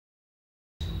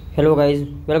Hello guys,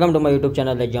 welcome to my YouTube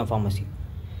channel Legend Pharmacy.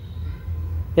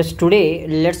 Yes, today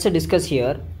let's discuss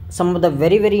here some of the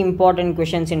very important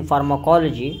questions in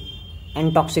pharmacology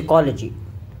and toxicology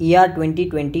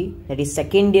ER2020, that is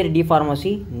second year D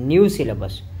Pharmacy new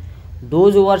syllabus.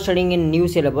 Those who are studying in new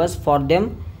syllabus, for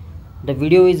them the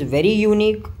video is very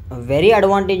unique, very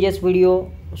advantageous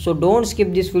video, so don't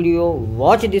skip this video,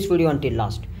 watch this video until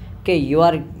last. Okay, you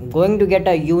are going to get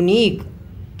a unique,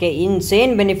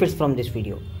 insane benefits from this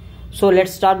video. So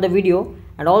let's start the video.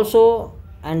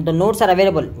 And the notes are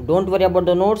available, don't worry about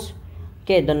the notes.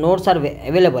 Okay, the notes are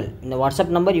available in the WhatsApp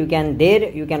number. You can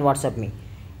WhatsApp me.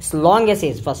 It's long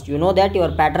essays. First, you know that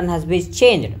your pattern has been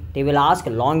changed. They will ask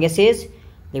long essays,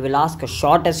 they will ask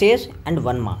short essays and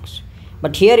 1 marks.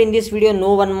 But here in this video,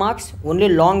 no 1 marks, only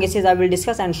long essays I will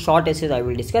discuss and short essays I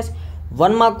will discuss.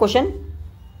 1 mark question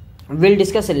we'll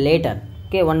discuss later.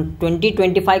 Okay,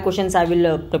 20-25 questions I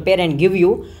will prepare and give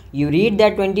you. You read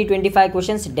that 20-25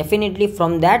 questions. Definitely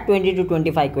from that 20 to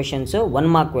 25 questions, 1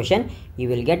 mark question, you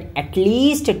will get at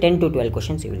least 10 to 12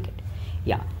 questions you will get.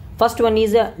 Yeah. First one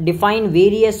is define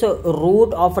various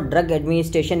route of drug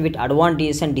administration with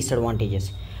advantages and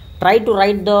disadvantages. Try to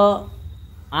write the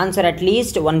answer at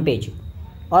least 1 page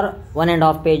or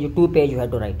 1.5 page, 2 page you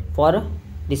have to write for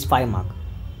this 5 mark.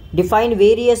 Define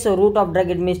various route of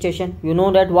drug administration. You know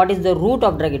that what is the route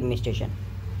of drug administration?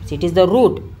 It is the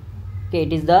route. Okay,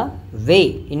 it is the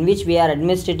way in which we are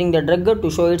administering the drug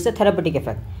to show its therapeutic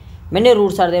effect. Many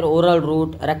routes are there: oral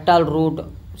route, rectal route,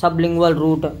 sublingual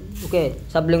route. Okay,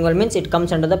 sublingual means it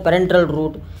comes under the parenteral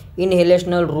route,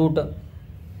 inhalational route.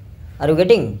 Are you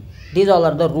getting? These all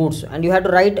are the routes, and you have to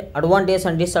write advantages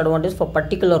and disadvantages for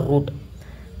particular route.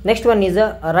 Next one is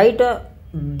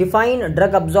define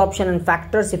drug absorption and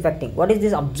factors affecting. What is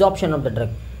this absorption of the drug?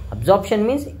 Absorption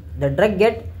means the drug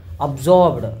get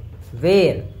absorbed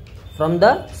where? From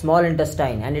the small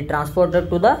intestine and it transported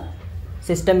to the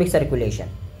systemic circulation.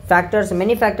 Factors,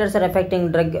 many factors are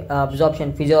affecting drug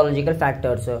absorption. Physiological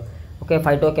factors, okay,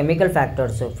 phytochemical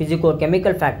factors,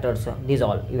 physicochemical factors, these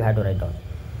all you have to write down.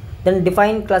 Then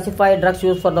define, classify drugs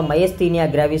used for the myasthenia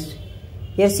gravis.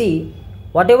 Here see,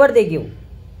 whatever they give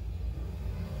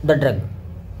the drug,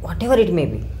 whatever it may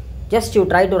be, just you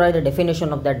try to write the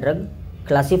definition of that drug,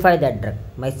 classify that drug,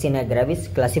 myasthenia gravis,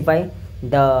 classify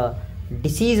the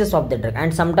diseases of the drug.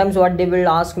 And sometimes what they will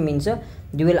ask means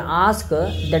they will ask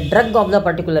the drug of the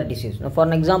particular disease. Now for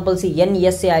an example, see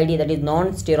NSAID, that is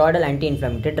non-steroidal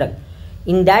anti-inflammatory drug.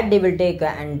 In that they will take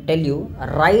and tell you,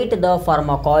 write the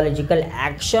pharmacological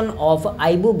action of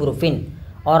ibuprofen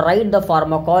or write the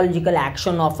pharmacological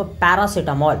action of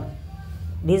paracetamol.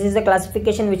 This is the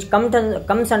classification which comes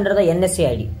under the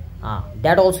NSAID.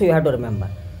 That also you have to remember.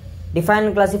 Define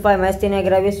and classify myasthenia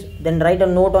gravis. Then write a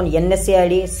note on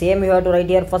NSAID. Same you have to write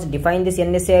here. First define this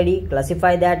NSAID,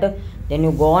 classify that. Then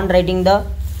you go on writing the,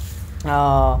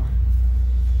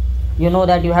 you know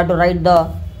that you have to write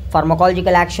the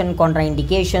pharmacological action,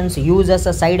 contraindications, uses,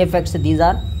 side effects. These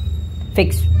are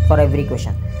fixed for every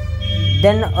question.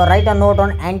 Then write a note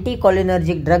on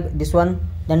anticholinergic drug. This one.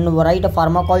 Then write a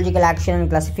pharmacological action and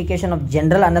classification of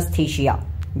general anesthesia.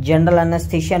 General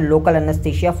anesthesia and local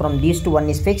anesthesia. From these two, one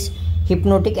is fixed.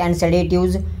 Hypnotic and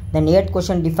sedatives. Then 8th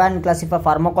question, define and classify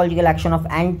pharmacological action of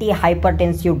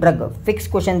anti-hypertensive drug. Fixed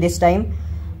question this time.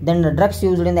 Then the drugs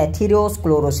used in the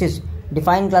atherosclerosis.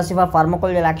 Define and classify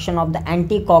pharmacological action of the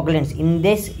anticoagulants. In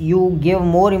this you give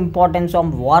more importance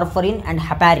on warfarin and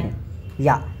heparin.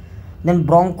 Yeah. Then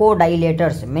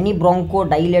bronchodilators. Many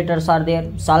bronchodilators are there.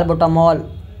 Salbutamol,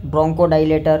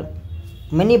 bronchodilator.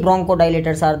 Many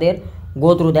bronchodilators are there.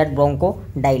 Go through that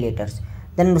bronchodilators.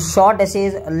 Then short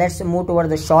essays. Let's move towards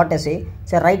the short essay.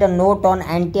 So write a note on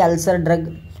anti-ulcer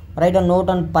drug. Write a note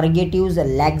on purgatives,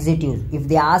 laxatives. If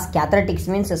they ask cathartics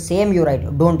means the same you write.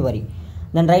 Don't worry.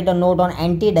 Then write a note on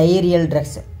anti-diarrheal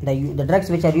drugs. The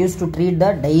drugs which are used to treat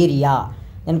the diarrhea.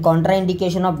 Then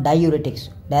contraindication of diuretics.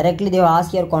 Directly they will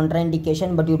ask your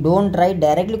contraindication, but you don't write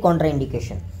directly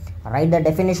contraindication. Write the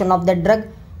definition of that drug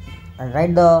and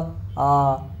write the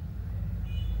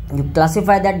you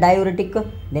classify that diuretic.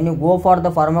 Then you go for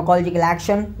the pharmacological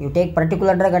action. You take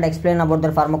particular drug and explain about the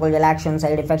pharmacological action,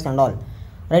 side effects and all.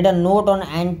 Write a note on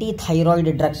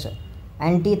anti-thyroid drugs.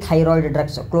 Anti-thyroid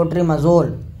drugs,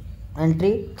 clotrimazole,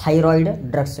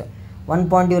 anti-thyroid drugs. One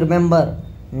point you remember,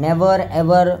 never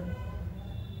ever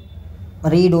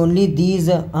read only these.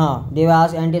 They will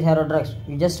ask antithyroid drugs.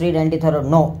 You just read antithyroid.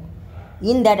 No.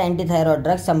 In that antithyroid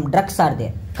drugs, some drugs are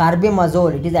there.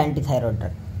 Carbimazole, it is antithyroid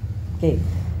drug. Okay.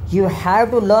 You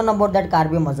have to learn about that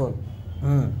carbimazole.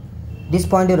 This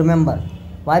point you remember.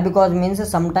 Why? Because means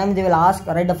sometimes they will ask,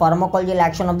 write the pharmacological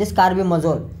action of this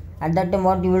carbimazole. At that time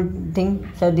what you will think,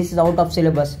 sir, this is out of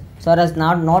syllabus, sir has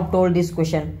not told this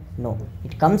question. No,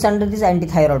 it comes under this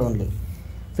antithyroid only.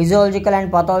 Physiological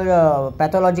and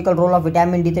pathological role of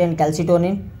vitamin D3 and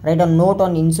calcitonin. Write a note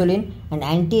on insulin and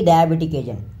anti-diabetic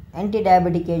agent.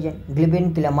 Anti-diabetic agent,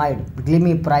 glibenclamide,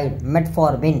 glimepiride,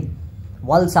 metformin,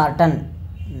 valsartan,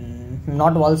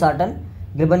 not valsartan,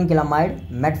 glibenclamide,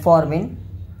 metformin,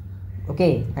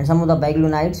 okay, and some of the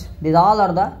biglunides. These all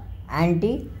are the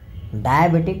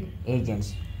anti-diabetic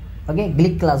agents. Okay,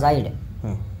 gliclazide.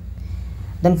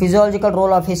 Then physiological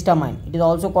role of histamine. It is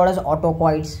also called as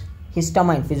autocoids.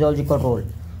 Histamine physiological role.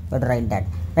 But write that.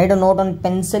 Write a note on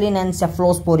penicillin and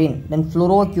cephalosporin. Then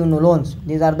fluoroquinolones.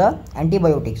 These are the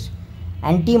antibiotics.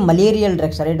 Anti-malarial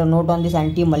drugs. Write a note on this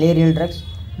anti-malarial drugs.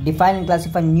 Define and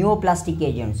classify neoplastic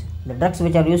agents. The drugs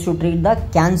which are used to treat the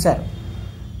cancer.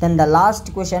 Then the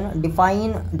last question,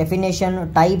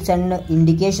 definition, types and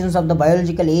indications of the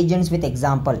biological agents with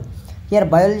example. Here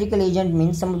biological agent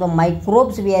means some of the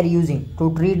microbes we are using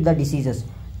to treat the diseases,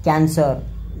 cancer,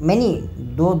 many,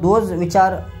 those which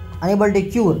are unable to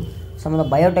cure. Some of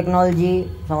the biotechnology,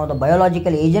 some of the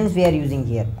biological agents we are using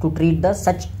here to treat the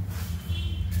such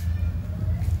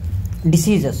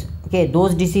diseases. Okay,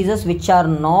 those diseases which are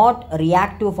not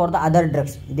reactive for the other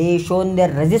drugs, they shown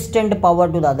their resistant power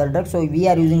to the other drugs. So we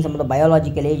are using some of the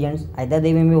biological agents. Either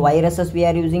they may be viruses we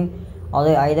are using, or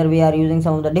either we are using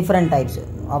some of the different types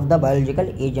of the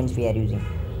biological agents we are using.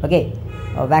 Okay,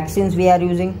 vaccines we are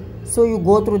using. So you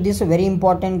go through this very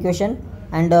important question,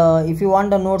 and if you want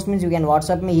the notes means you can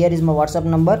WhatsApp me. Here is my WhatsApp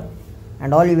number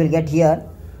and all you will get here.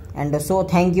 And so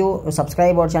thank you.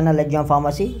 Subscribe our channel Exam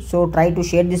Pharmacy. So try to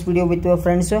share this video with your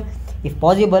friends. If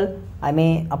possible, I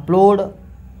may upload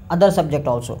other subject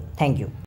also. Thank you.